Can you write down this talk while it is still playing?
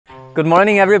Good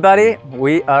morning everybody,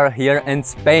 we are here in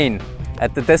Spain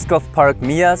at the disc golf park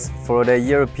Mijas for the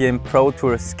European Pro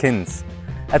Tour skins.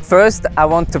 At first I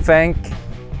want to thank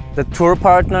the tour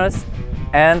partners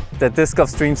and the Disc Golf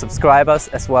Stream subscribers,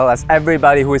 as well as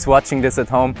everybody who is watching this at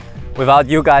home. Without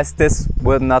you guys this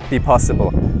would not be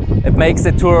possible. It makes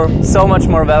the tour so much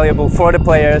more valuable for the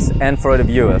players and for the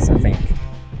viewers, I think.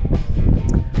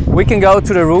 We can go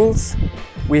to the rules.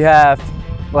 We have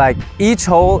each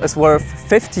hole is worth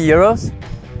 50 euros.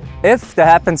 If there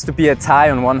happens to be a tie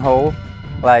on one hole,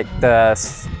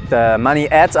 the money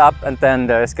adds up and then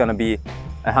there's gonna be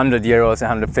 100 euros,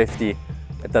 150.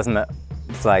 It doesn't matter.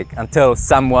 It's until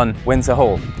someone wins a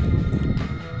hole.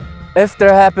 If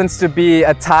there happens to be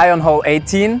a tie on hole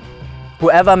 18,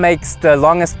 whoever makes the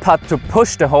longest putt to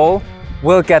push the hole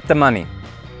will get the money.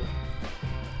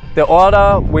 The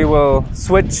order we will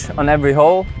switch on every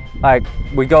hole,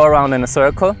 we go around in a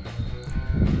circle.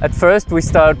 At first we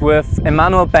start with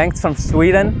Emanuel Bengts from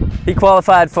Sweden. He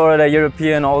qualified for the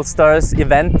European All-Stars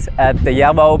event at the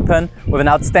Järva Open with an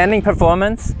outstanding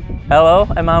performance. Hello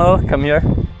Emanuel, come here.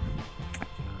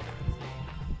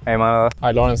 Hey Emanuel.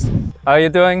 Hi Laurenz. How are you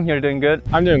doing? You're doing good?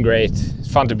 I'm doing great.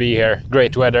 It's fun to be here.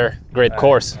 Great weather, great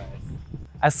course.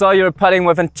 I saw you were putting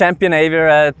with a champion aviator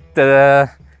at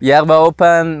the Järva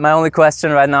Open. My only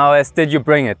question right now is, did you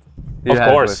bring it? Of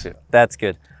course. That's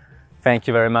good. Thank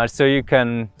you very much. So you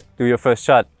can do your first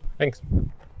shot. Thanks.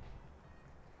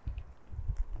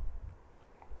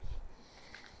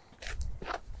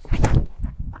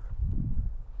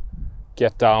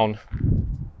 Get down.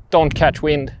 Don't catch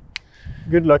wind.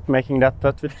 Good luck making that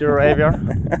putt with your aviator.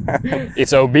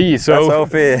 It's OB, so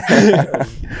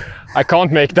I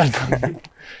can't make that.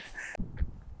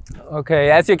 Okay,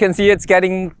 as you can see, it's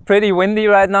getting pretty windy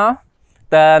right now.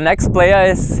 The next player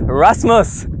is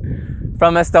Rasmus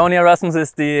from Estonia. Rasmus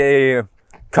is the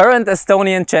current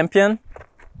Estonian champion.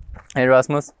 Hey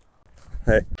Rasmus.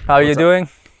 Hey. How are you doing?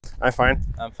 I'm fine.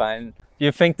 I'm fine. Do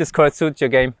you think this court suits your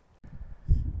game?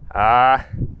 I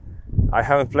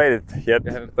haven't played it yet.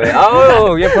 You haven't played.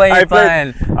 Oh, you're playing it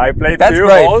fine. I played That's two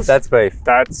brave. holes. That's brave.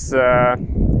 That's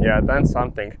yeah, that's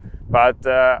something. But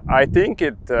I think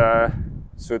it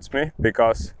suits me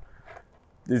because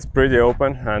it's pretty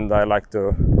open and I like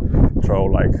to throw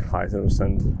hyzers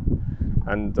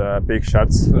and big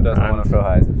shots. Who doesn't want to throw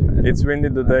hyzers? It's windy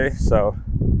today, so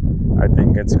I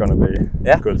think it's gonna be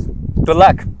good. Good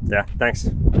luck. Yeah, thanks.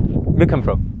 Welcome,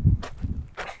 pro.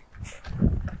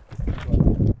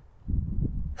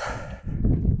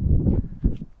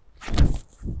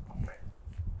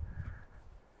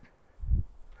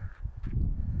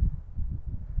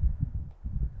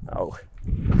 Oh.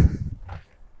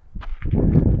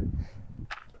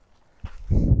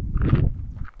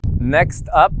 Next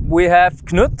up we have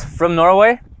Knut from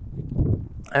Norway.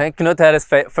 I think Knut had his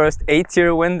first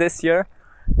 8-tier win this year,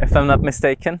 if I'm not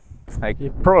mistaken.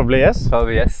 Probably yes.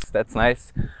 Probably yes, that's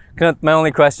nice. Knut, my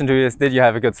only question to you is, did you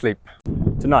have a good sleep?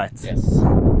 Tonight? Yes.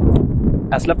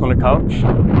 I slept on the couch.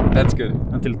 That's good.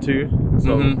 Until 2,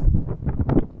 so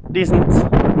decent.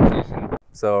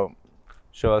 So,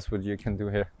 show us what you can do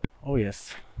here. Oh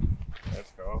yes.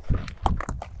 Let's go.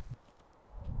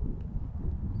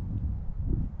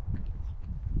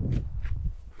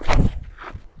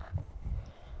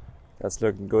 That's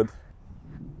looking good.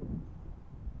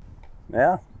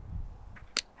 Yeah.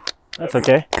 That's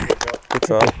okay. Good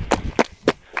job.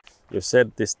 You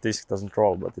said this disc doesn't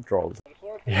roll, but it rolled.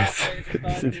 Yes.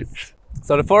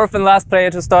 So the fourth and last player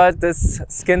to start this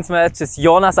skins match is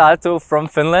Joonas Aalto from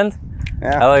Finland.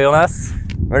 Yeah. Hello Joonas.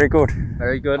 Very good.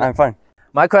 Very good. I'm fine.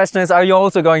 My question is, are you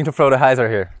also going to throw the hyzer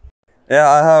here? Yeah,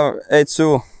 I have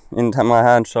 8-2 in my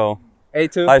hand, so...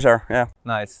 A2? Hyzer, yeah.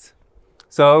 Nice.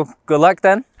 So, good luck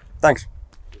then. Thanks.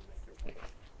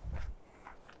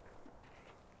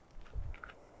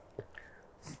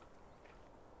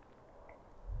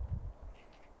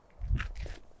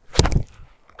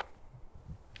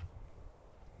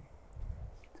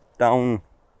 Down.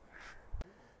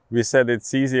 We said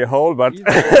it's easy hole, but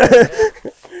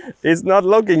it's not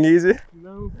looking easy.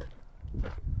 No.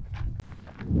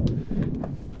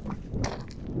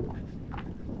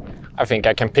 I think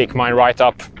I can pick mine right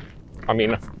up. I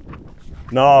mean...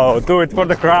 No, do it for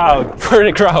the crowd. For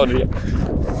the crowd, yeah.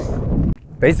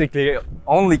 Basically,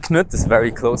 only Knut is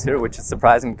very close here, which is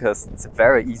surprising because it's a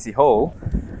very easy hole.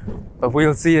 But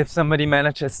we'll see if somebody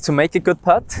manages to make a good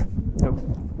putt.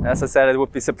 As I said, it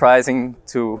would be surprising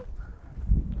to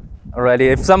already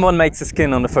if someone makes a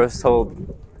skin on the first hole,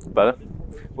 but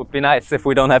it would be nice if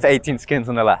we don't have 18 skins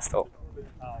on the last hole.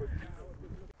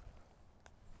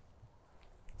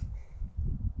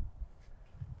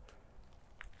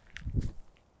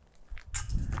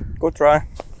 Good try.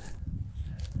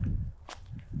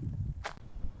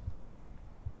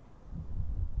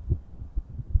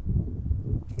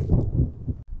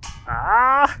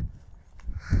 Ah!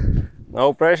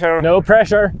 No pressure. No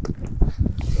pressure.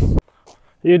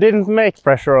 You didn't make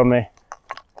pressure on me.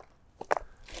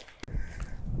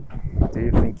 Do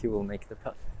you think you will make the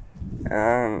putt?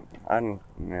 I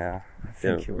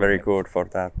feel you will very make good for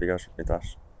that because it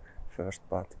was first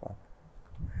putt, but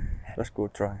it was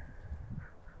good try.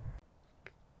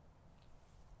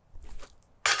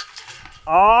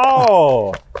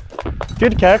 Oh!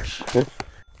 Good catch.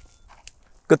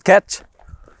 Good catch.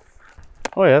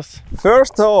 Oh yes.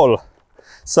 First hole.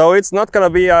 So it's not gonna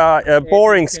be a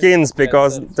boring skins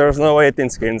because there's no 18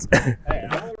 skins.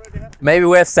 Maybe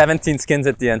we have 17 skins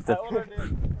at the end.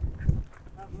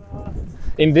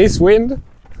 In this wind?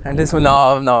 And this one,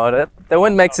 no, the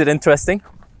wind makes it interesting.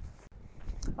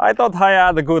 I thought I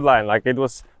had a good line, like it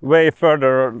was way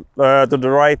further to the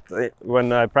right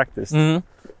when I practiced.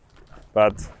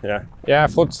 But yeah. Yeah,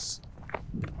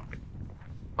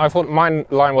 I thought my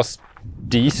line was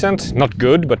decent, not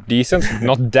good, but decent,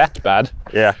 not that bad.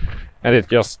 Yeah. And it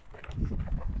just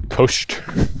pushed.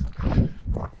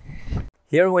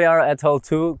 Here we are at hole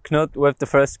 2, Knut with the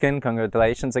first skin.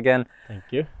 Congratulations again. Thank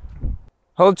you.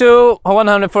 Hole 2,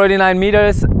 149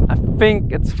 meters. I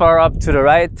think it's far up to the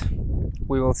right.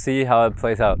 We will see how it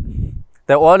plays out.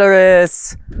 The order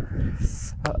is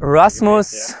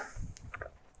Rasmus,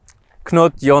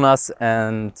 Knut, Joonas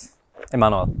and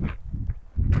Emanuel.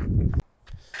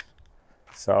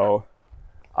 So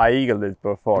I eagled it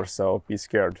before, so be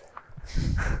scared.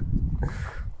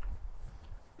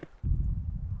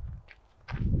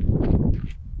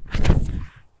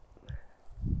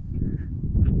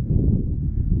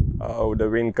 Oh, the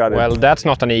wind got it. Well, that's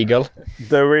not an eagle.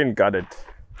 The wind got it.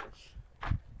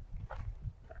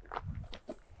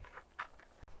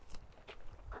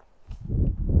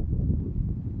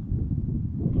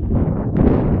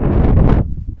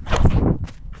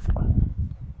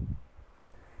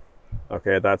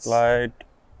 Okay, that's Slide.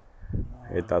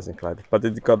 it doesn't glide, but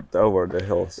it got over the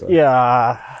hill, so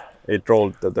Yeah, it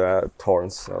rolled the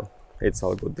thorns, so it's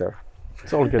all good there.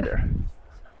 it's all good there.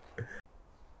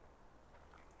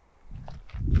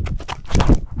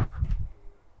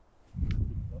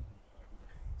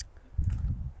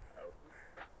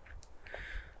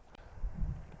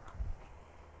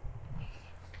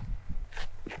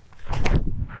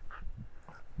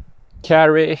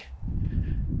 Carry.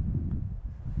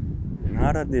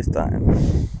 Not at this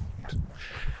time.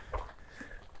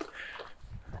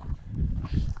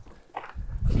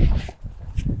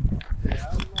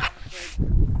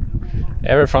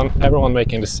 Everyone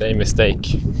making the same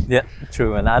mistake. Yeah,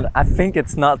 true. And I think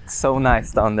it's not so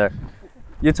nice down there.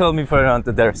 You told me further on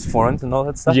that there's thorns and all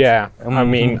that stuff. Yeah, I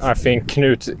mean, I think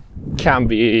Knut can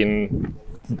be in.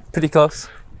 Pretty close.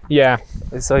 Yeah,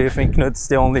 So you think Knut's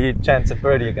the only chance of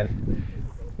birdie again?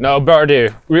 no, birdie.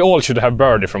 We all should have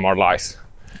birdie from our lies.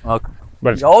 Okay.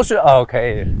 But You all should,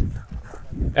 okay.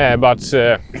 but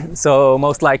So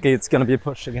most likely it's gonna be a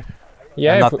push again.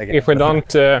 yeah, not again. if we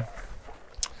don't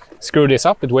screw this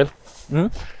up, it will.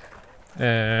 Don't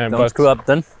But screw up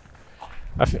then.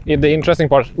 the interesting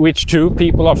part, which two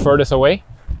people are furthest away?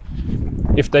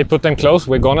 If they put them close,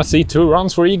 we're gonna see 2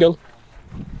 runs for eagle.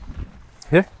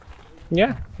 Here?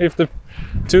 Yeah, if the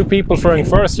 2 people throwing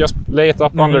first just lay it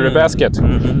up under the basket.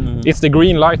 It's the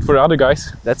green light for the other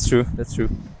guys. That's true, that's true.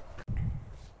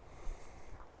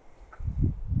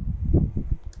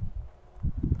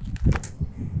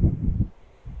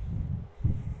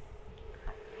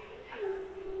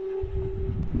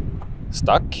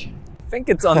 Stuck. I think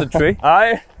it's on the tree.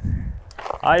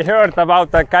 I heard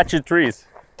about the catchy trees.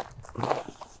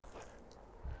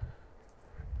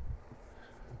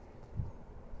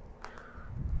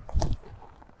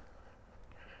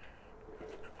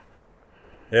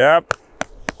 Yep,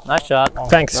 Nice shot.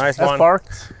 Thanks. nice That's one.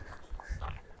 parked.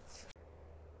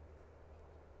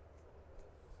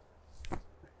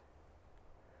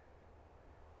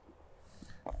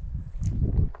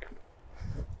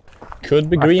 Could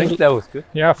be I green. think that was good.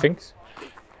 Yeah, I think.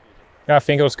 Yeah, I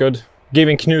think it was good.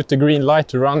 Giving Knut the green light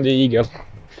to run the eagle.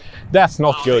 That's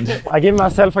not good. I give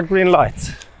myself a green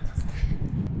light.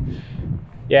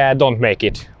 Yeah, don't make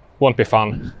it. Won't be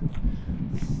fun.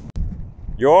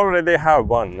 You already have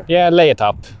one. Yeah, lay it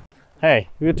up. Hey,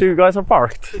 you 2 guys are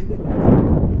parked.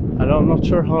 I'm not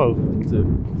sure how to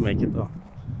make it though.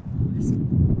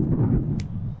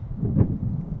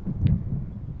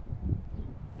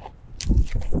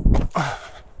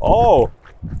 Oh,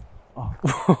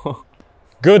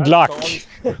 Good luck.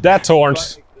 That's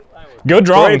horns. Good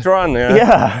run. great run! Yeah.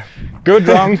 Yeah, Good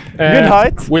run. Good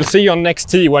height. We'll see you on next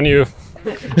tee when you...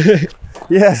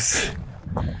 Yes.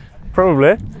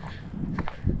 Probably.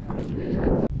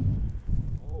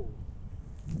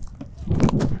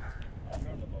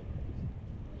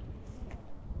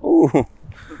 Ooh.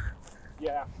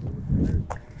 Yeah.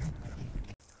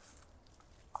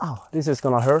 Oh, this is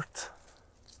gonna hurt.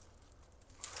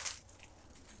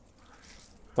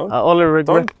 Don't- I already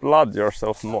regret. Don't blood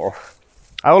yourself more.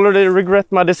 I already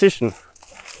regret my decision.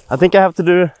 I think I have to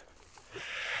do.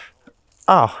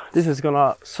 Oh, this is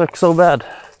gonna suck so bad.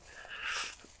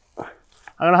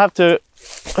 I'm gonna have to.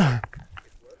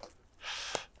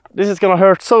 This is gonna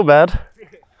hurt so bad.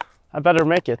 I better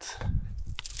make it.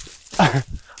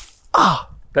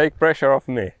 Take pressure off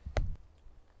me.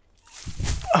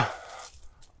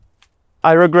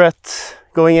 I regret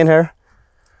going in here.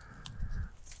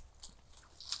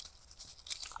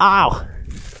 Ow!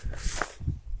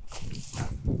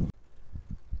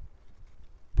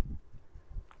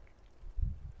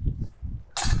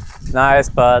 Nice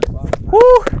putt.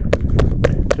 Woo!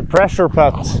 The pressure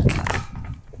putt.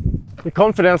 The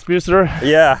confidence booster.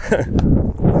 Yeah.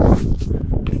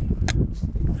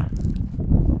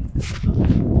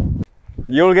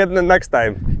 You'll get it next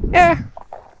time. Yeah.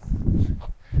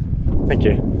 Thank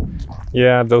you.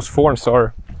 Yeah, those thorns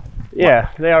are... Yeah,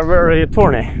 they are very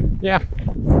thorny. Yeah.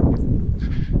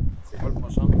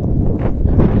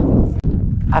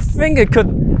 I think it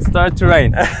could start to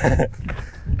rain.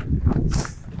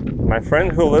 My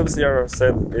friend who lives here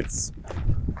said it's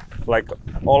like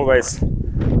always.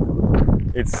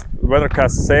 It's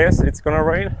weathercast says it's gonna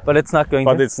rain, But it's not going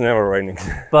but to. it's never raining.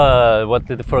 But what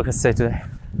did the forecast say today?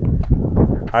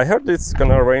 I heard it's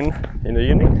gonna rain in the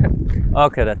evening,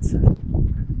 Okay, that's it.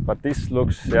 but this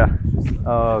looks, yeah.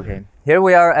 Okay. Here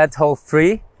we are at hole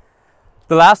 3.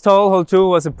 The last hole, hole 2,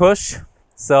 was a push.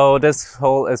 So this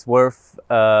hole is worth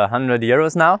 100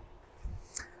 euros now.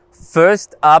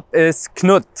 First up is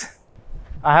Knut.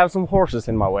 I have some horses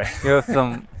in my way. You have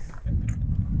some...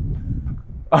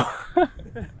 Oh,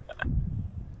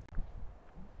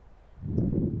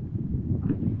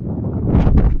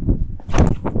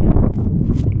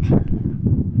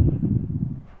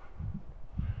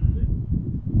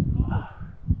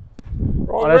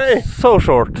 Wrong way. that's so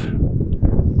short.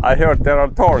 I heard there are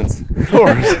thorns.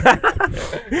 Thorns.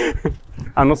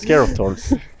 I'm not scared of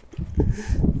thorns.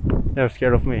 They're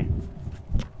scared of me.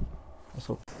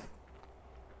 Also.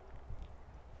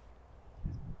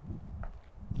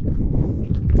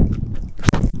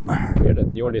 Weird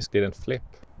that your disc didn't flip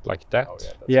like that.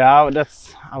 Yeah,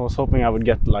 that's. I was hoping I would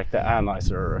get like the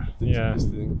anizer. Yeah.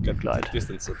 Didn't get Glide.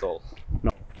 distance at all.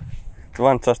 The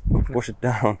one just push it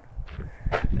down.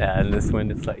 Yeah, and this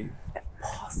wind is like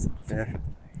impossible. Yeah.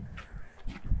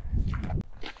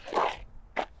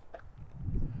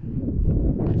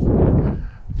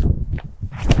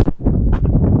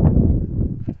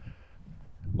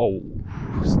 Oh,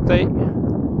 stay.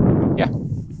 Yeah,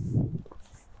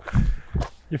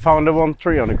 You found the one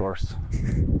tree on the course.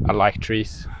 I like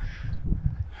trees.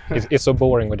 It's so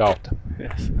boring without them.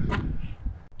 Yes.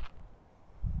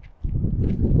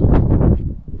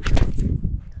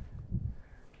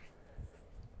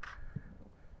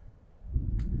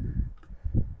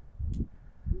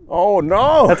 Oh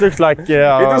no! That looks like.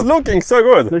 It was looking so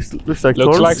good. Looks like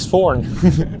Looks thorns. like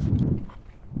thorn.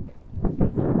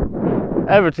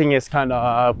 Everything is kind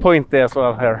of pointy as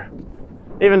well here.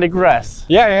 Even the grass.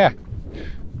 Yeah, yeah.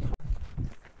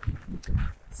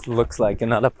 This looks like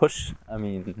another push. I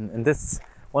mean, in this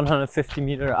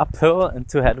 150-meter uphill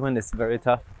into headwind is very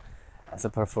tough. As a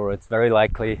par 4, it's very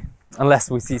likely, unless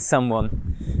we see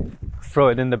someone throw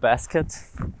it in the basket,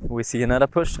 we see another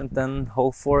push, and then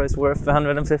hole 4 is worth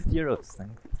 150 euros.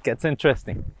 Then it gets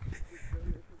interesting.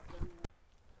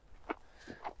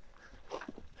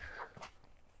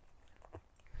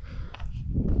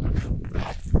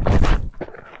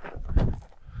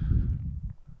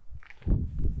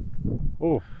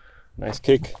 Ooh, nice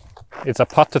kick. It's a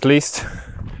putt at least.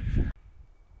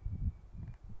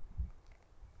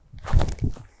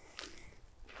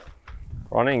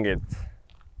 Running it.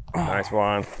 Nice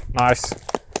one. Nice.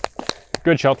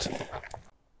 Good shot.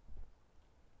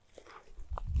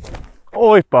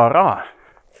 Oj bara.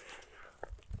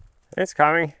 It's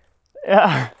coming.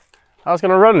 Yeah. I was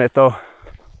gonna run it though.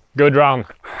 Good run.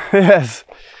 Yes.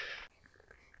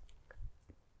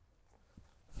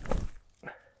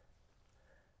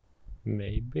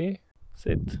 Maybe.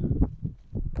 Sit.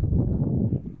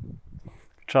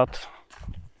 Shot.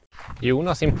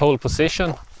 Joonas in pole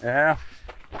position. Yeah.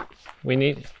 We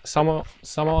need some of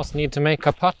us need to make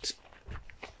a putt.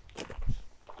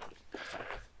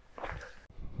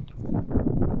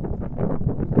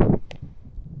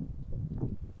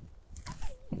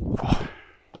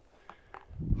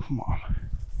 Come on.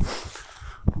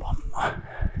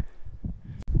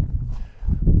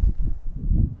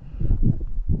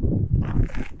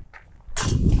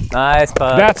 Nice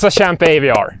putt. That's a champ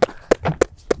AVR.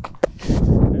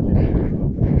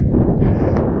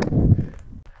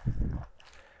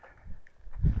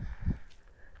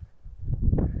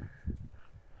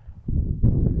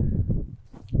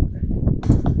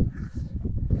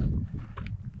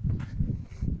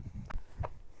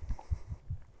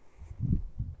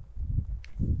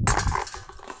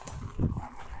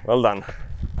 Well done.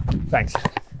 Thanks.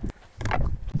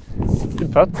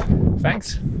 Good putt.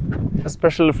 Thanks.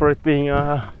 Especially for it being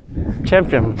a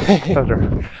champion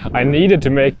putter. I needed to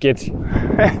make it.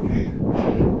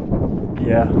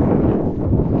 Yeah.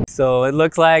 So it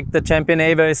looks like the champion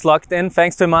AVR is locked in.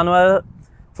 Thanks to Emanuel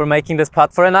for making this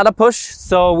putt for another push.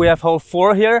 So we have hole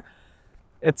 4 here.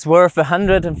 It's worth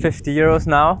 150 euros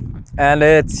now. And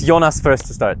it's Joonas first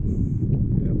to start.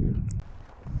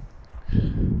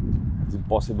 Is it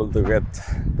possible to get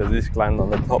the disc land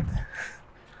on the top?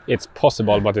 It's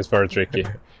possible, but it's very tricky.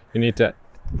 You need to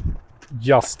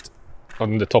just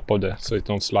on the top of the, so it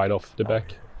don't slide off the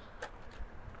back.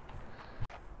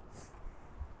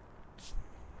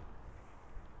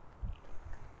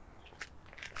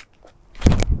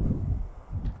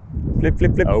 Flip,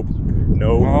 flip, flip. Oh,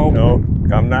 no, no.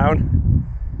 Come down.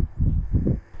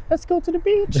 Let's go to the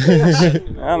beach.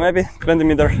 Maybe 20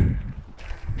 meters.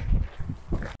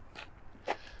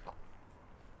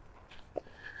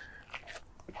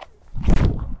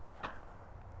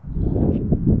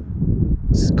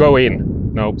 Go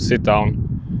in. No, sit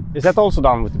down. Is that also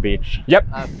done with the beach? Yep.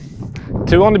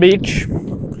 2 on the beach.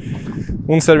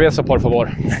 Un cerveza, por favor.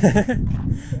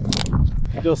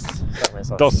 Just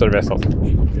Dos cervezas.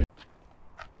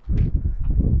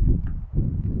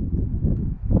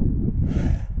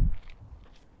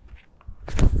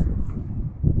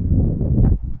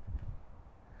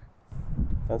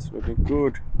 That's looking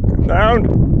good. Come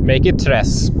down. Make it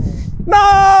tres.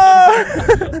 No!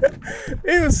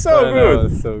 It was so good. That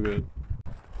was so good.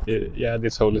 Yeah,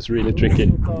 this hole is really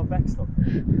tricky.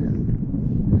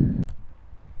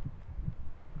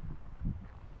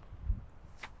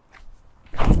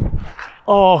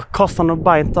 Oh, kostar nog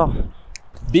bajt då.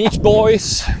 Beach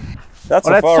boys. That's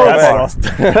Oh, a that's far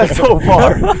so away.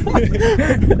 far.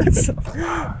 That's so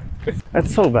far.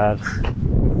 That's so bad.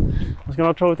 I was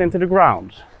gonna throw it into the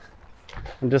ground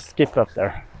and just skip up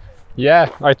there. Yeah,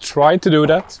 I tried to do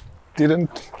that.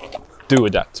 Didn't do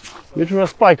that. You threw a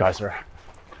spike geyser.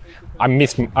 I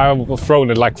missed. I was thrown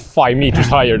it like 5 meters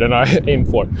higher than I aimed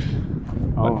for.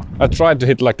 Oh. I tried to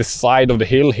hit like the side of the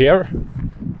hill here.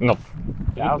 No.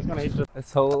 Yeah, I was gonna hit it.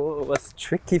 This hole was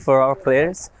tricky for our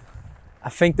players. I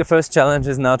think the first challenge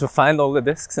is now to find all the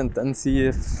discs and then see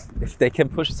if they can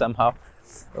push somehow.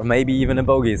 Or maybe even a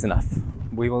bogey is enough.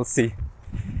 We will see.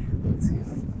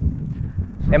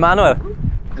 Emanuel,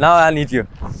 now I need you.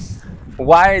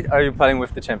 Why are you putting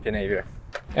with the champion AVR?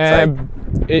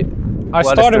 I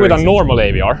started with a normal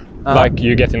AVR, like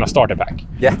you get in a starter pack.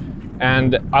 Yeah.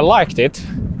 And I liked it,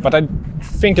 but I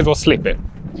think it was slippy.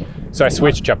 So I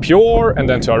switched to a Pure and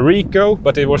then to a Rico,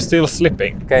 but it was still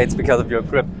slipping. Okay, it's because of your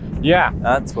grip. Yeah.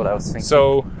 That's what I was thinking.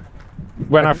 So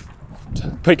when I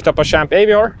picked up a Champ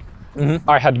AVR,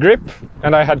 I had grip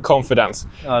and I had confidence.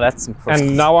 Oh, that's impressive.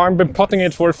 And now I've been putting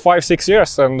it for 5-6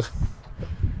 years and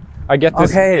I get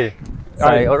this. Okay.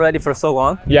 Already for so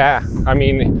long? Yeah, I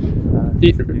mean,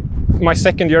 my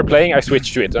second year playing, I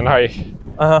switched to it and I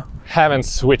haven't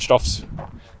switched off.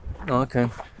 Okay.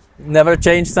 Never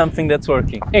change something that's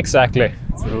working. Exactly.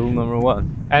 That's rule number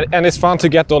 1. And it's fun to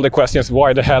get all the questions,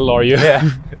 why the hell are you? Yeah.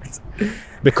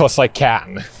 Because I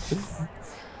can.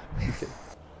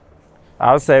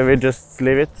 I would say we just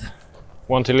leave it.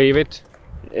 Want to leave it?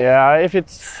 Yeah, if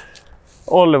it's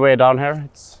all the way down here,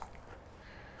 it's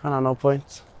kind of no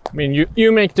point. I mean,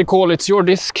 you make the call, it's your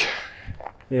disc.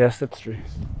 Yes, that's true.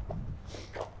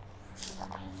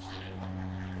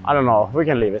 I don't know, we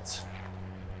can leave it.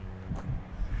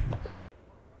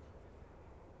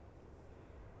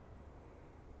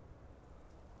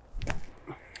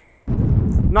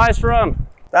 Nice run!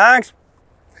 Thanks.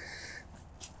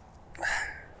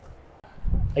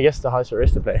 I guess the hyzer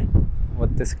is to play.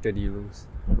 What disc did you lose?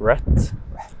 Ret.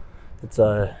 It's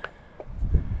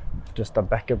just a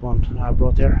backup one I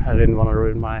brought here. I didn't want to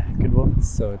ruin my good one.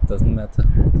 So it doesn't matter.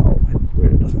 Oh, it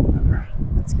really doesn't matter.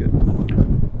 That's good.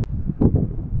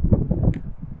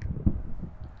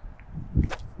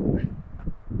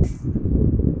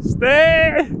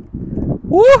 Stay!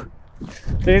 Woo!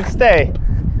 Did it stay?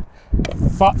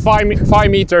 5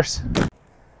 meters.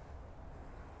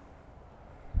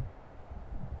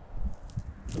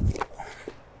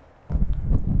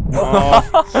 No.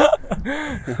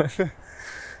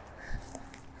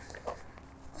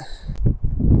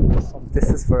 This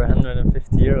is for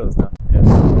 150 euros now.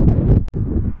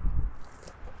 Yes.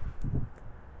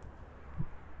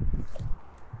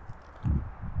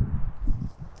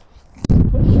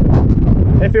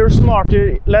 If you're smart,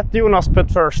 you let Joonas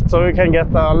put first, so you can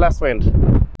get less wind.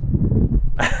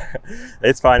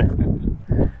 It's fine.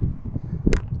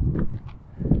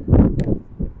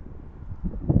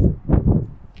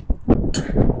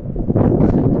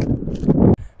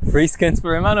 Free skins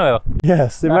for Emanuel.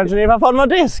 Yes, imagine if I found my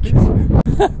disc.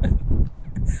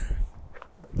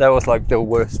 That was like the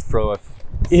worst throw I've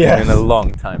seen Yes. in a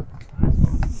long time.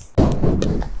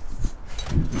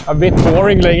 A bit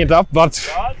boring laying it up, but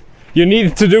you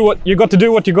need to do what you got to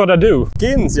do. What you gotta do.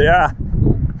 Skins, yeah.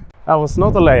 That was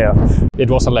not a layup, It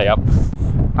was a layup.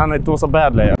 and it was a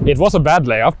bad layup. It was a bad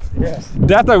layup. Yes.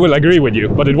 That I will agree with you,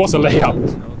 but it was a layup.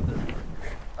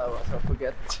 I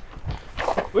forget.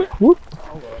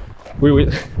 We will.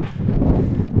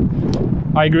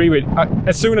 I agree with.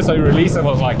 As soon as I released, I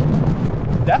was like,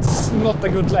 "That's not a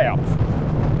good layup,"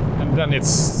 and then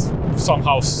it's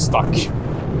somehow stuck.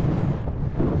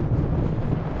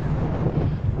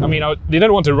 I mean, I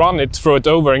didn't want to run it, throw it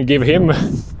over, and give him.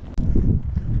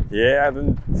 Yeah, I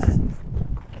didn't.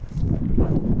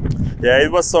 Yeah,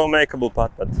 it was so makeable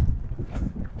putt, but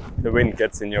the wind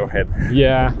gets in your head.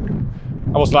 Yeah,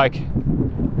 I was like,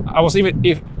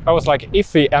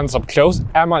 if he ends up close,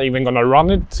 am I even gonna run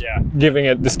it? Yeah. Giving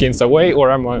it the skins away,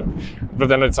 or am I? But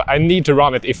then I need to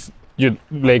run it if you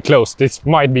lay close. This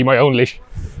might be my only.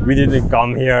 We didn't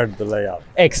come here to lay up.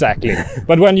 Exactly.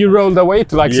 But when you rolled away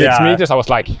to like 6 Yeah. meters, I was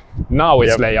like, now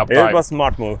it's Yep. layup It time. was a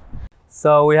smart move.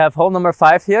 So we have hole number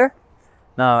 5 here.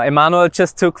 Now Emanuel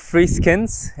just took 3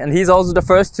 skins and he's also the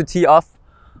first to tee off.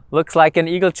 Looks like an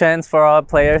eagle chance for our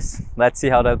players. Let's see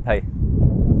how they'll play.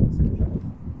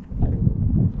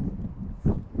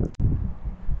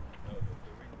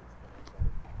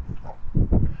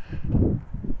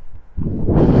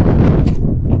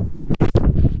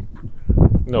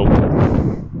 No.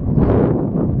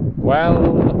 Well,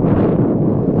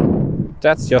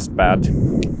 that's just bad.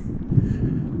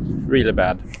 Really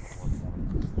bad.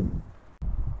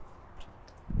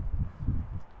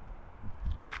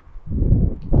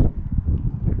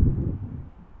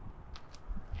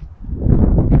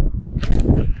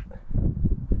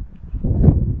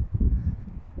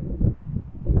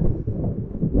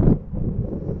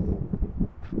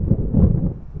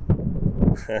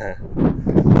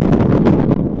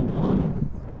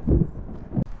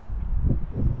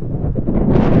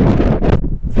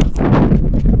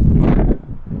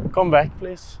 Come back,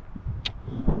 please.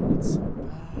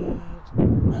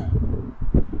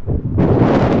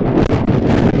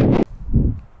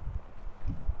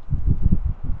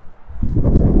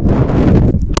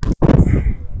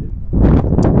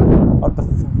 What the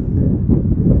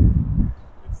f...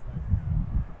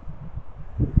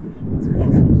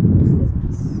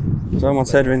 Someone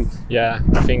said wind. Yeah,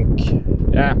 I think,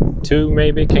 yeah, 2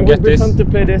 maybe can It get would be this. fun to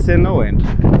play this in no wind.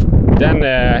 Then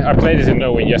I played it in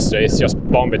no wind yesterday. It's just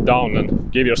bomb it down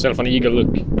and give yourself an eagle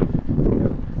look.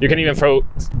 You can even throw,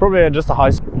 Probably just a high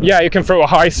speed. yeah, you can throw a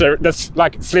hyzer that's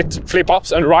like flip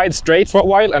ups and ride straight for a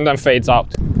while and then fades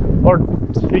out. Or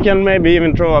you can maybe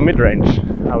even throw a mid-range,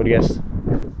 I would guess.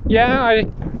 Yeah,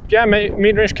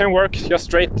 mid-range can work just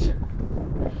straight.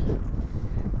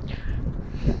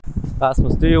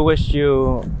 Rasmus, do you wish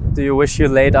you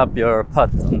laid up your putt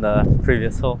on the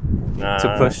previous hole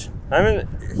to push? I mean,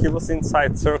 he was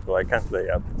inside circle. I can't lay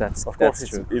up. That's Of course,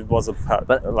 true. it was a putt.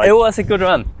 But like, it was a good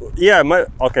run. yeah,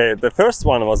 okay. The first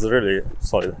one was really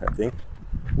solid, I think.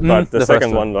 But the the second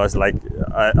first one was like,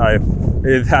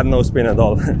 it had no spin at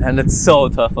all. And it's so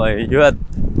tough. Like you had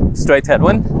straight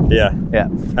headwind. Yeah. Yeah.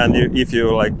 And if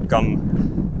you like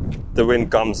the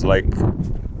wind comes like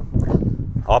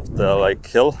up the like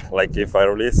hill. Like if I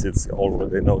release, it's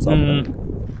already nose up.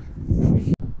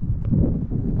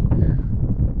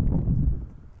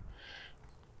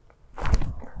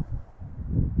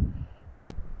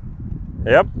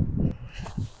 Yep.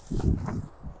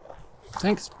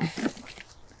 Thanks.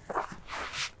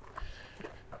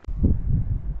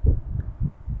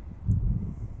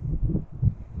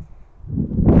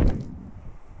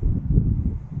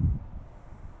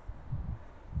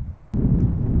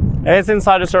 It's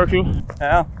inside the circle.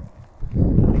 Yeah.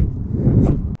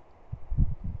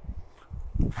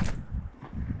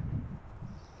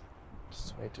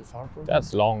 It's way too far for me.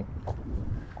 That's long.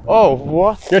 Oh,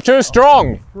 what? You're too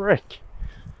strong! Frick.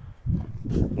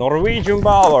 Norwegian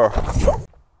power.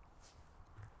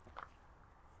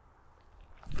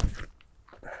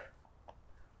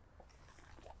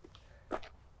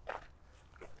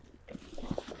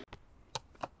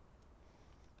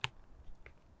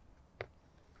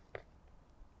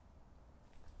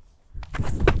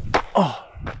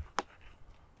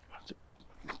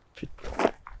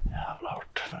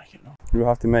 You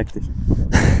have to make this.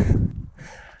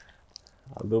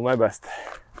 I'll do my best.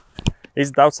 Is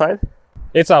it outside?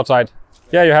 It's outside.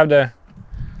 Yeah, you have the...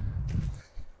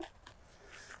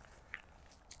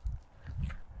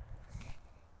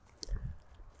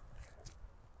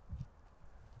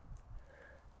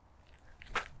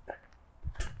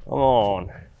 Come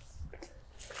on.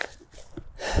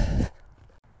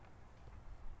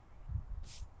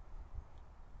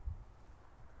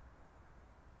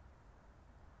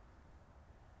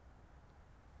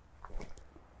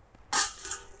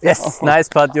 Yes, nice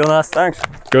putt, Joonas. Thanks.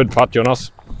 Good putt,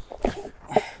 Joonas.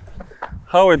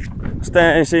 How it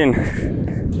stays in.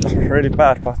 That's really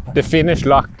bad, but The Finnish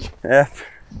luck. yeah.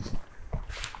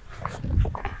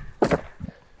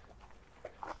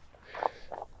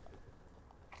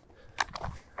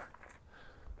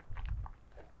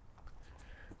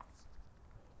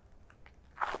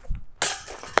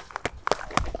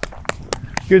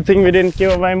 Good thing we didn't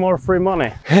give away more free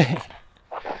money.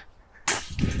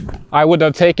 I would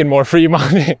have taken more free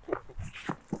money.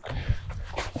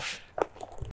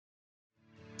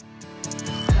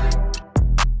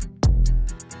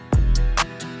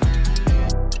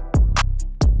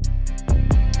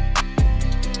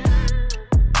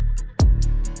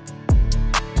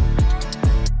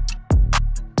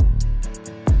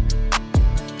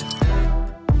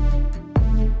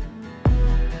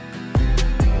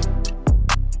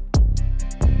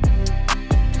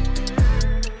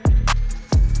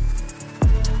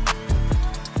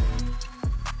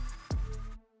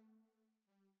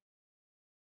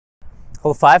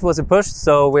 Hole 5 was a push,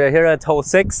 so we're here at hole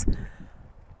 6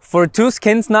 for 2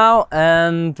 skins now.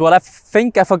 And what I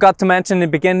think I forgot to mention in the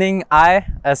beginning, I,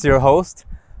 as your host,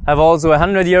 have also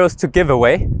 100 euros to give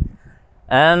away.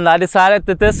 And I decided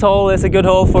that this hole is a good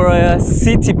hole for a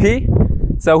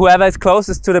CTP. So whoever is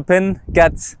closest to the pin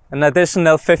gets an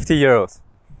additional 50 euros.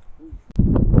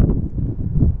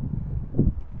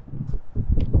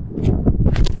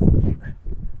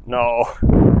 No.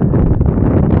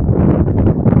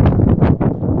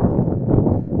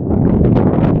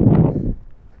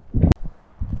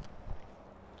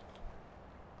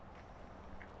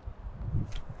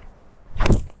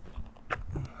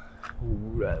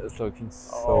 That is looking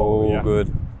so Oh, yeah.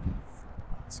 good.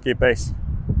 Skip ace.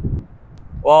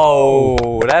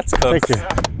 Whoa, that's close. Thank you.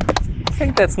 I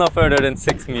think that's no further than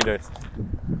 6 meters.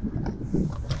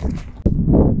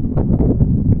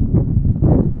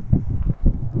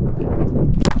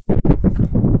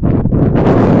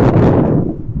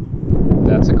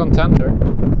 That's a contender.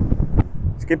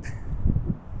 Skip.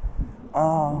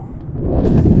 Oh.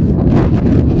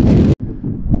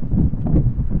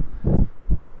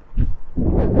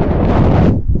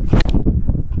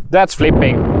 That's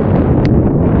flipping.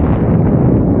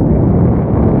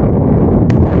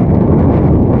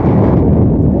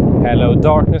 Hello,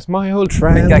 darkness, my old I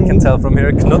friend. think I can tell from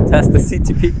here Knut has the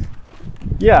CTP.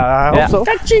 Yeah, I hope so.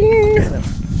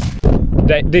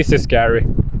 This is scary.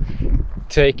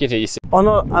 Take it easy. Oh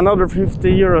no, another 50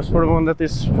 euros for the one that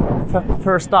is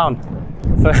first down.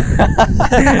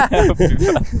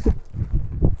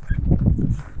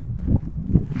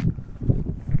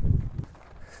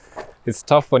 It's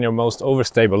tough when your most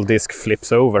overstable disc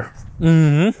flips over.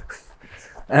 Mm-hmm.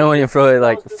 And when you throw it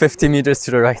like 50 meters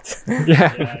to the right.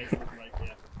 Yeah.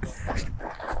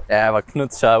 Yeah, but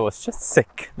Knut's shot was just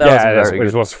sick. That was very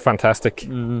it good. was fantastic.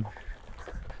 Mhm.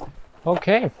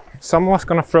 Okay, someone's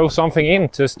gonna throw something in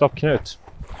to stop Knut.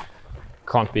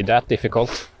 Can't be that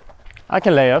difficult. I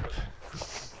can lay up.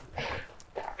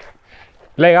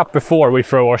 Lay up before we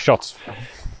throw our shots.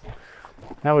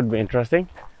 That would be interesting.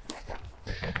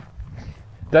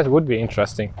 That would be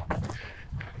interesting.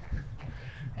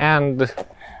 And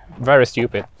very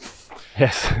stupid.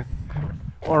 Yes.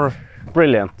 Or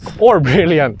brilliant. Or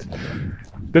brilliant.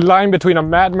 The line between a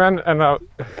madman and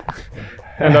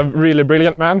a really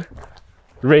brilliant man.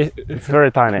 It's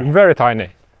very tiny. Very tiny.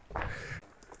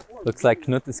 Looks like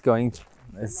Knut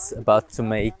is about to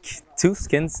make 2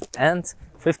 skins and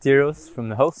 50 euros from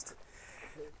the host.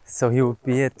 So he would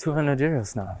be at 200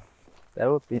 euros now. That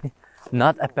would be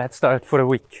not a bad start for the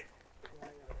week.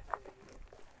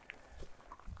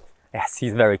 Yes,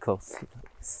 he's very close.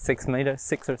 6 meters,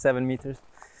 6 or 7 meters.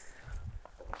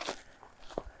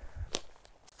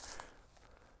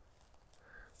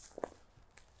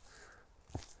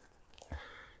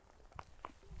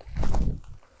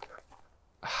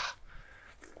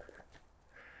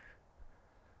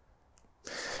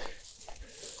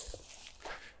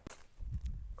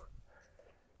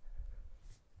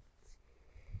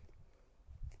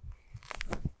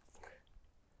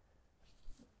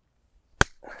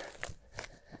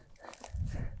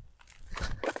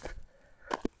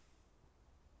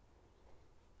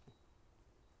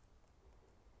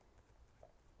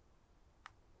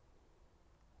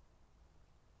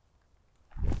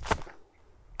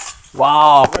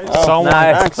 Wow!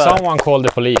 Nice. Someone called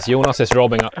the police. Joonas is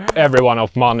robbing everyone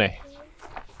of money.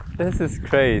 This is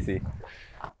crazy.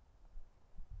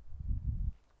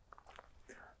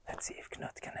 Let's see if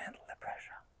Knut can handle the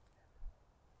pressure.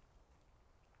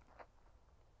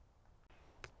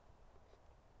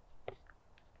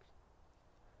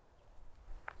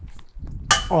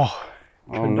 Oh,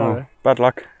 no. Bad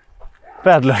luck.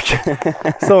 Bad luck.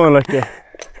 So unlucky.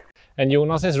 And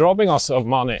Joonas is robbing us of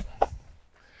money.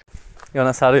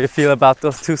 Joonas, how do you feel about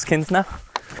those 2 skins now?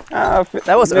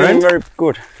 That was earned. Very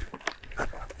good.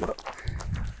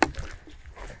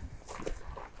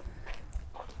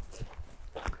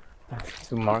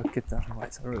 To mark it,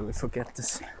 otherwise I really forget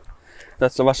this.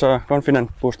 That was a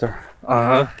confident booster.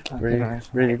 Really,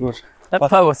 really good. that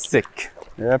putt was sick.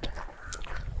 Yep.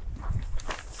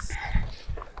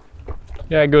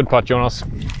 Yeah, good putt, Joonas.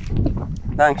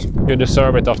 Thanks. You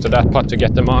deserve it after that putt to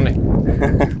get the money.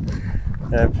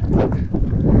 Yep.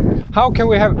 How can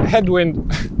we have headwind?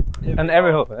 And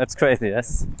every hole, that's crazy,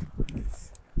 yes.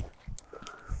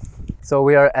 So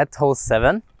we are at hole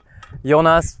 7.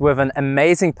 Joonas with an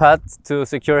amazing putt to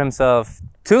secure himself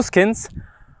 2 skins.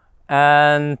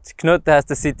 And Knut has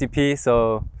the CTP,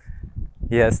 so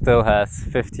he still has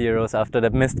 50 euros after the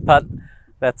missed putt.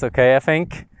 That's okay, I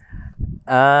think.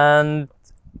 And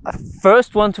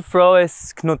first one to throw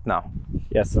is Knut now.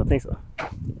 Yes, I think so.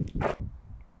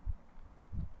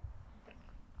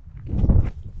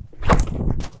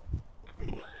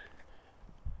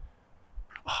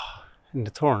 In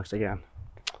the thorns again.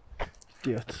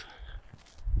 Idiot.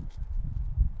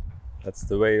 That's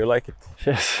the way you like it.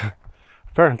 Yes,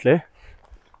 apparently.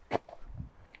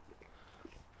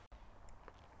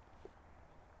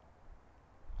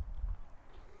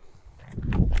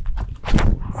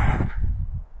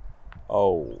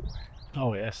 Oh.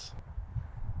 Oh yes.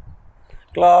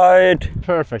 Glide.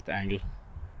 Perfect angle.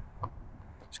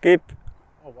 Skip.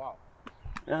 Oh wow.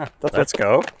 Yeah, Let's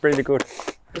go. pretty good.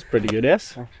 That's pretty good,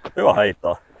 yes. Hyvä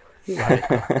heitto.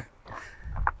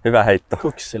 Hyvä heitto.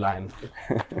 Kuksilainen.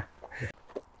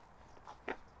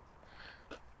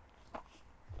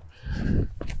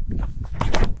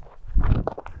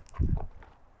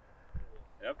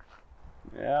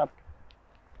 Yep.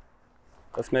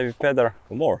 That's maybe better.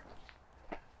 More.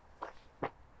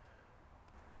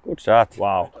 Good shot.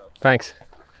 Wow. Thanks.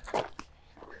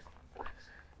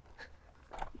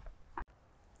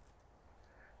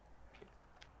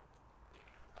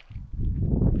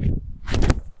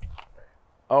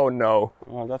 Oh no.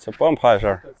 Oh, that's a bump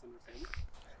hyzer.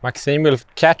 Maxime will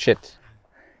catch it.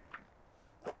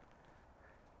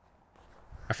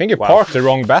 I think you parked the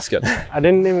wrong basket. I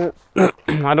didn't even.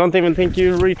 I don't even think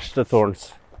you reached the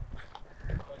thorns.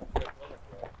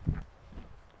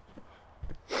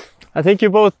 I think you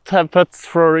both have putts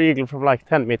for eagle from like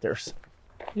 10 meters.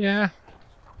 Yeah,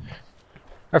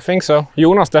 I think so.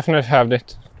 Joonas definitely have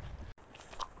it.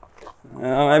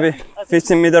 Maybe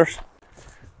 15 meters.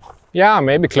 Yeah,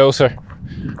 maybe closer.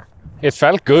 It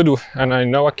felt good, and I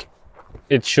know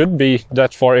it should be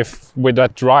that far if with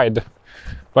that ride,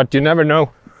 but you never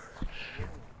know.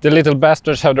 The little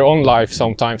bastards have their own life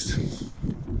sometimes.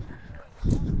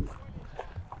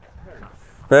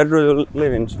 Where do you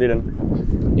live in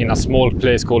Sweden? In a small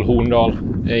place called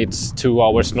Horndal. It's 2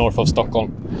 hours north of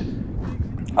Stockholm.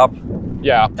 Up.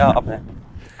 Yeah, Yeah, up there.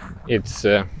 it's.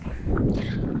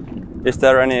 Is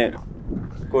there any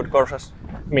good courses?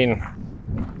 I mean,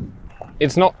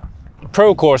 it's not.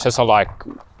 Pro courses are like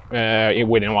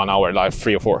within 1 hour, like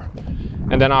 3 or 4,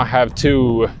 and then I have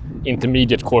 2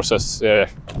 intermediate courses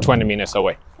 20 minutes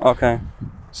away. Okay.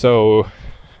 So,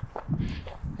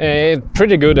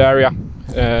 pretty good area,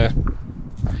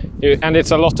 and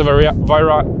it's a lot of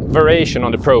variation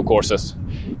on the pro courses.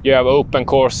 You have open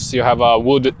course, you have a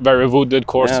very wooded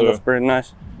course. Yeah, that's pretty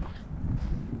nice.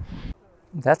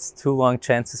 That's 2 long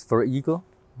chances for eagle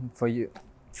for you.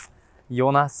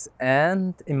 Joonas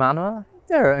and Emanuel,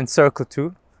 they're in circle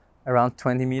 2, around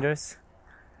 20 meters.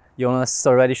 Joonas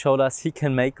already showed us he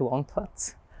can make long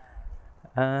putts.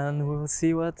 And we will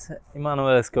see what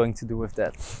Emanuel is going to do with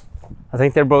that. I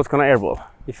think they're both gonna airball.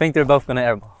 You think they're both gonna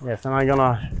airball? Yes, and I'm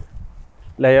gonna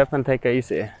lay up and take a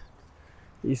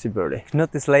easy birdie.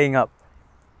 Knut is laying up.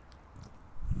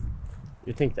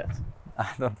 You think that?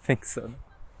 I don't think so.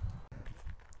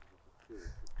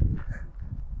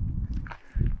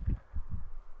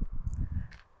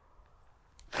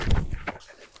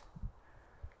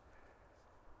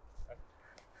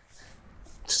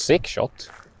 Sick shot.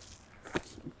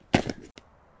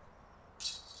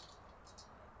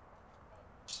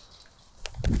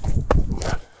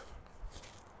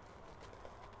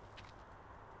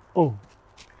 Oh,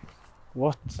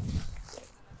 what?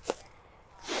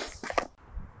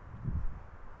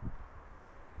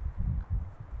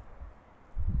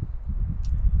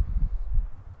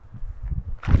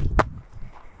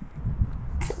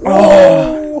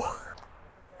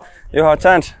 You have a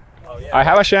chance. I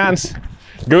have a chance.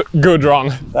 Good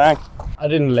run. Thanks. I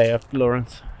didn't lay up,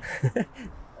 Laurenz.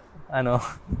 I know.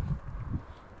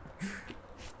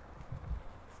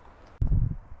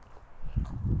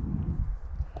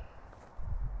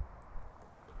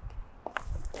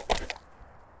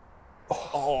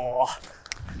 Oh,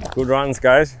 good runs,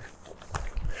 guys.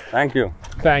 Thank you.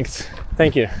 Thanks.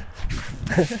 Thank you.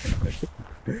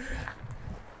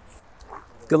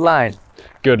 Good line.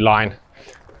 Good line.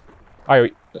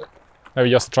 I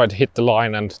just tried to hit the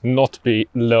line and not be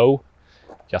low.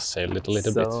 Just sailed it a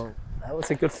little bit. That was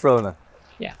a good throw then.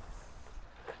 Yeah.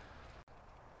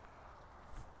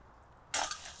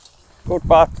 Good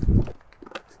putt.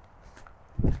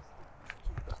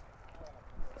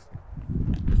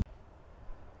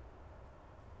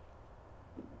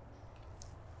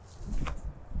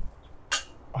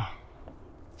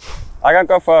 I can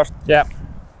go first. Yeah.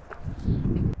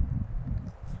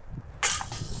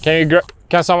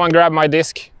 Can someone grab my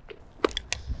disc?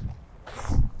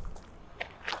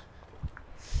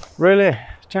 Really?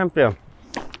 Champion?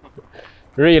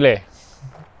 Really?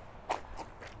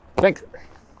 Thanks.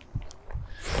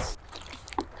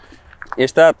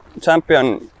 Is that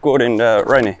champion good in the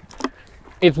rainy?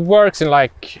 It works in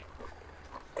like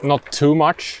not too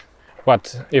much,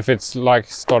 but if it's like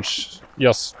starts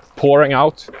just pouring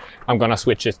out, I'm gonna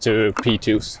switch it to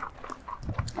P2s.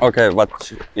 Okay,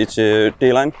 but it's a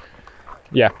D-line?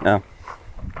 Yeah. Yeah.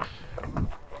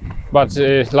 But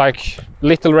like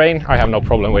little rain, I have no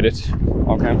problem with it.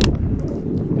 Okay.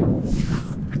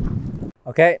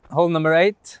 Okay, hole number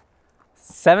 8.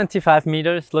 75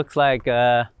 meters, looks like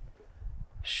a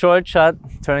short shot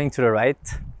turning to the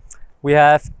right. We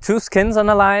have 2 skins on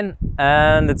the line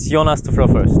and it's Joonas to throw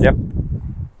first. Yep.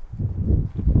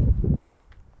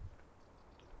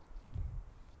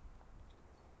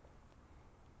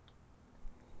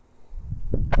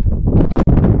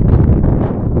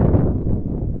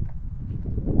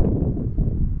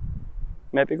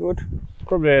 Maybe good.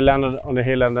 Probably landed on the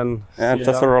hill and then... Yeah, see it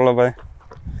just a down. roll away.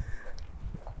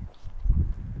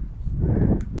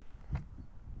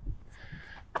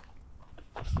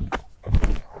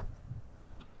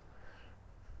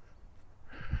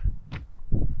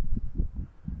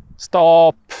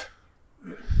 Stop!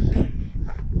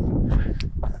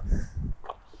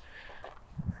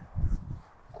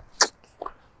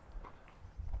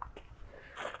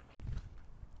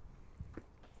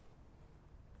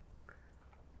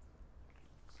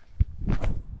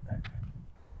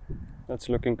 That's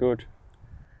looking good.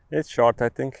 It's short, I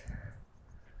think.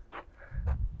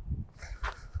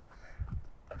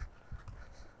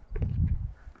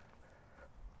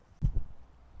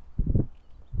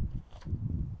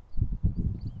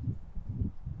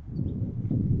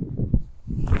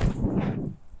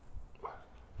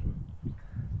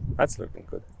 That's looking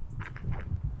good.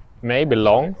 Maybe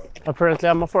long. Apparently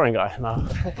I'm a foreign guy now.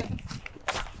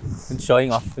 And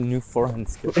showing off the new forehand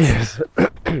skill. Yes.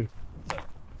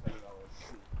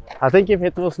 I think if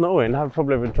it was snowing, I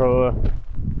probably would throw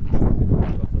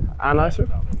a nicer.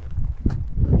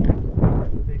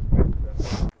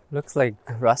 Looks like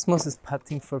Rasmus is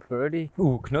putting for birdie.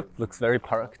 Ooh, Knut looks very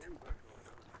parked.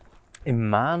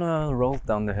 Emanuel rolled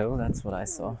down the hill, that's what I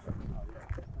saw.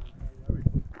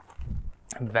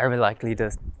 Very likely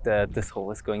this hole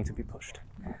is going to be pushed.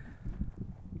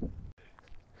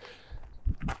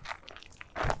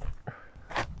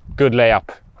 Good layup.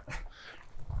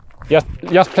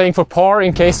 Just playing for par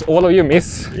in case all of you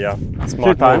miss. Yeah,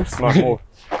 Two times. Smart move.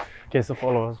 In case of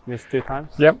all of us missed 2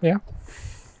 times. Yep, yeah.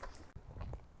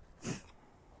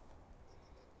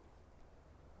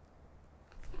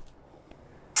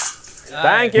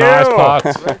 Thank you. Nice putt.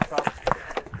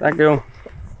 Thank you.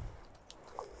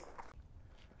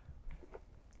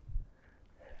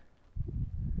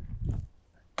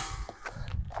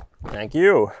 Thank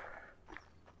you.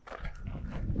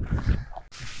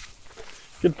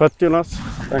 Good putt, Joonas.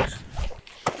 Thanks.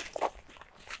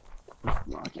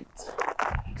 Mark it.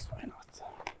 Why not?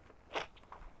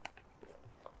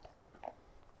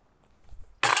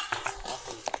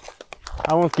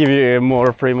 I won't give you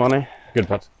more free money. Good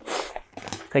putt.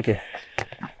 Thank you.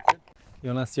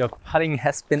 Joonas, your putting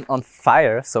has been on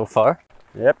fire so far.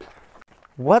 Yep.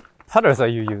 What putters are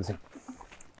you using?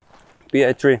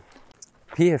 PA3.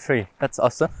 PA3, that's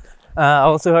awesome. I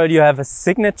also heard you have a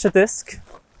signature disc.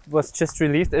 Was just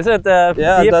released. Is it Yeah,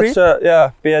 PA3?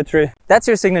 that's PA3. That's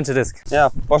your signature disc. Yeah,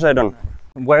 Poseidon.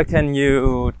 Where can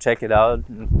you check it out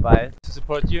and buy it? To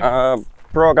support you.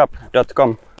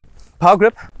 Progap.com. Power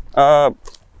grip?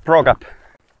 Progap.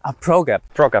 A ProGap.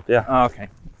 Progap, yeah. Oh, okay,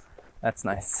 that's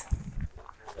nice.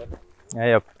 Yeah,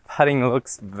 your putting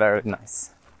looks very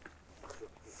nice.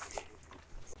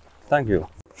 Thank you.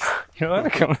 You're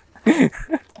welcome.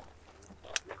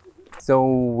 So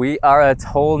we are at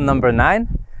hole number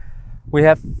 9. We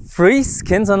have 3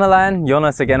 skins on the line.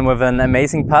 Joonas again with an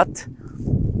amazing putt.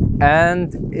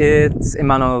 And it's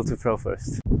Emanuel to throw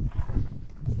first.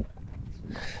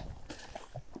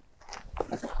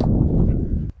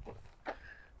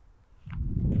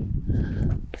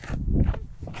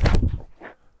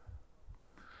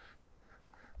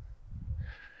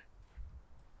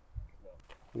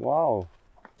 Wow.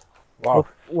 Wow.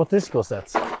 What disc was that?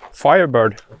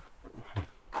 Firebird.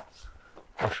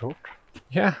 Oh, short.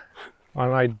 Yeah.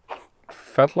 And I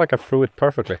felt like I threw it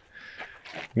perfectly.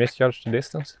 Misjudged the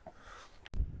distance.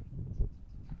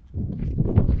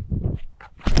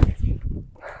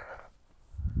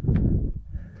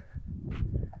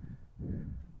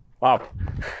 Wow.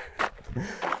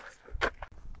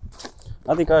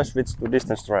 I think I switched to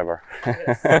distance driver.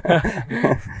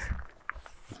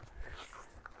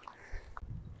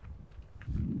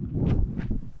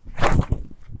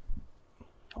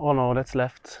 Oh no, that's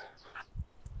left.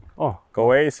 Oh,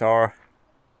 Go ace or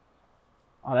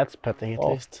that's petting at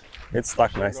Oh. least. it's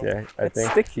stuck nicely, I It's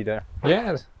think. sticky there.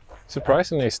 Yeah,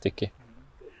 surprisingly sticky.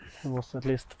 It was at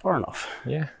least far enough.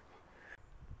 Yeah.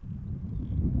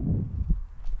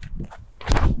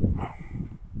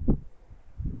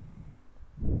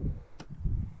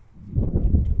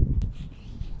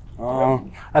 Oh,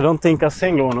 I don't think a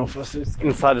single one of us is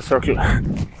inside the circle.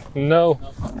 No.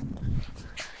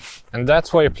 And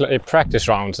that's why you play practice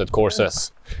rounds at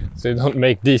courses. So you don't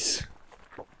make these.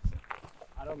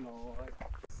 I don't know.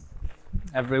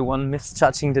 Everyone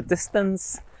misjudging the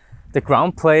distance, the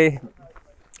ground play,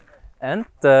 and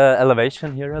the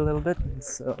elevation here a little bit.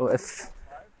 So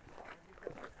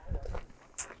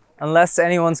unless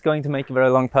anyone's going to make a very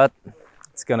long putt,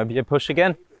 it's gonna be a push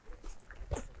again.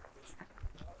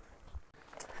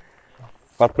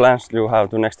 what plans do you have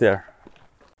to next year?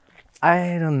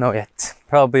 I don't know yet.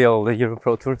 Probably all the Euro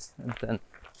Pro Tours and then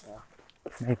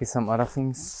maybe some other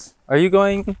things. Are you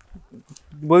going?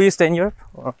 Will you stay in Europe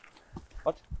or?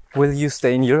 What? Will you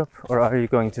stay in Europe or are you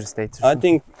going to the States? or I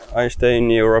something? think I stay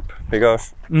in Europe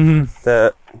because Mhm.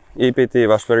 the EPT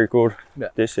was very good Yeah.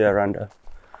 this year and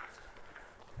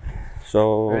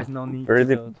so There is no need to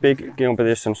pretty go to- big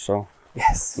competition, so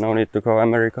Yes. no need to go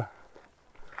America.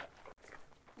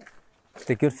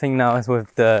 The good thing now is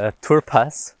with the tour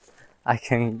pass, I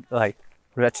can like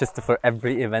register for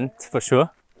every event for sure.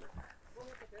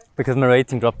 Because my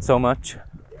rating dropped so much.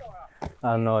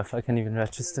 I don't know if I can even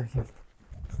register here.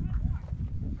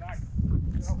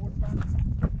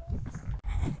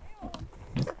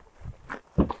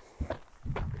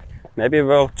 Maybe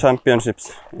World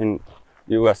Championships in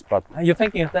US, but Are you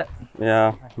thinking of that?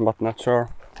 yeah, but not sure.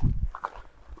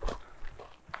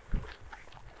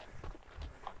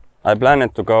 I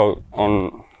planned to go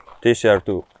on this year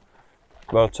to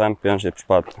World Championships,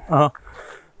 but Uh-huh.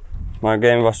 my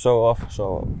game was so off,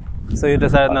 so So you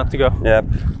decided not to go? yep.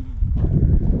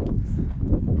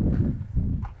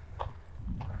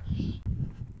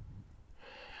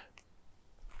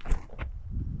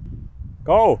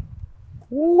 Go!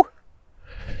 Woo.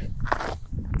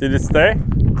 Did it stay?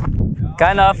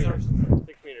 Kind of.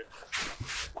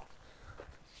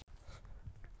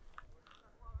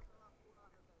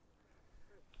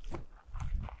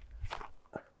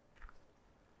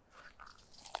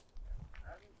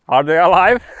 Are they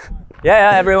alive?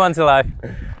 Yeah, everyone's alive.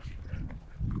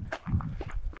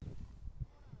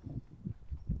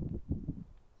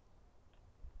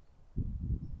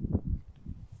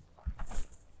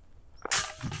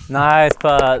 Nice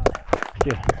putt.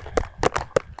 Yeah.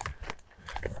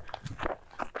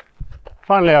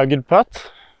 Finally a good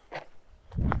putt.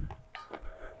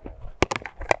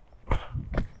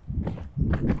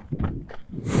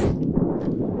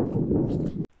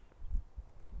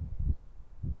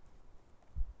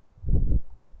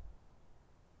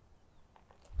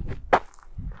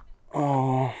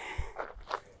 Oh,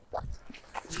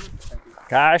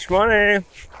 Cash money!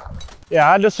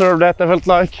 Yeah, I deserve that. I felt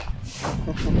like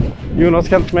Joonas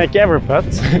can't make every putt.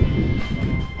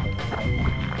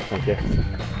 Okay.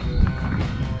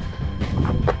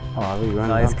 Oh, we ran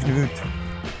Nice, down. Knut.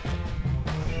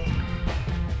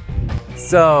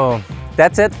 So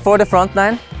that's it for the front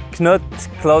nine. Knut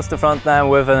closed the front nine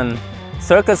with a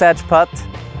circus edge putt.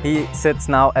 He sits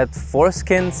now at 4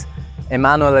 skins.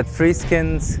 Emanuel at 3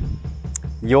 skins.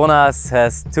 Joonas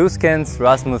has 2 skins.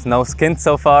 Rasmus no skins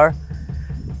so far.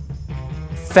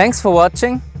 Thanks for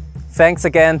watching. Thanks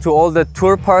again to all the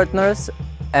tour partners.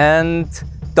 And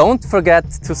don't forget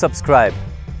to subscribe.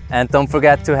 And don't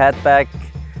forget to head back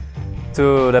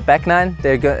to the back nine.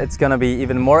 It's gonna be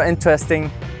even more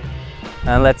interesting.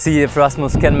 And let's see if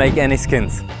Rasmus can make any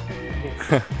skins.